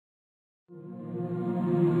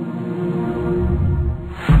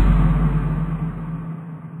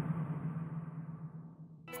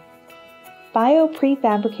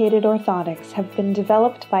Bio-prefabricated orthotics have been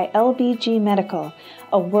developed by LBG Medical,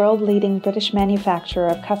 a world-leading British manufacturer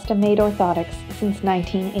of custom-made orthotics since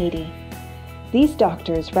 1980. These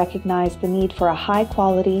doctors recognized the need for a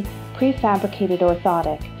high-quality, prefabricated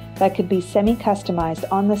orthotic that could be semi-customized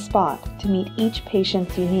on the spot to meet each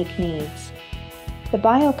patient's unique needs. The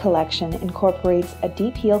Bio collection incorporates a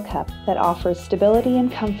deep heel cup that offers stability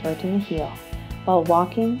and comfort in the heel, while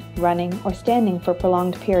walking, running, or standing for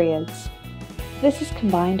prolonged periods. This is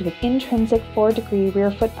combined with intrinsic 4-degree rear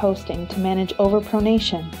foot posting to manage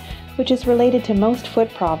overpronation, which is related to most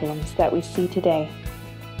foot problems that we see today.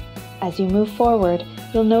 As you move forward,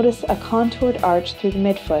 you'll notice a contoured arch through the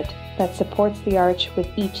midfoot that supports the arch with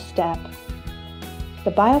each step. The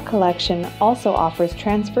Bio collection also offers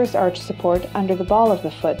transverse arch support under the ball of the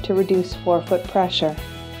foot to reduce forefoot pressure.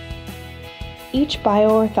 Each Bio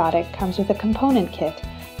orthotic comes with a component kit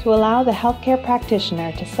to allow the healthcare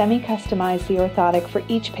practitioner to semi-customize the orthotic for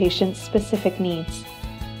each patient's specific needs.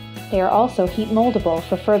 They are also heat moldable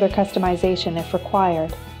for further customization if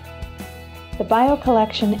required. The Bio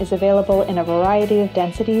collection is available in a variety of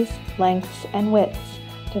densities, lengths, and widths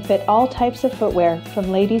to fit all types of footwear from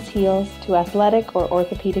ladies' heels to athletic or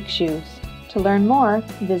orthopedic shoes. To learn more,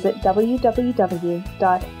 visit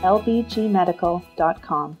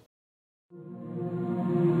www.lbgmedical.com.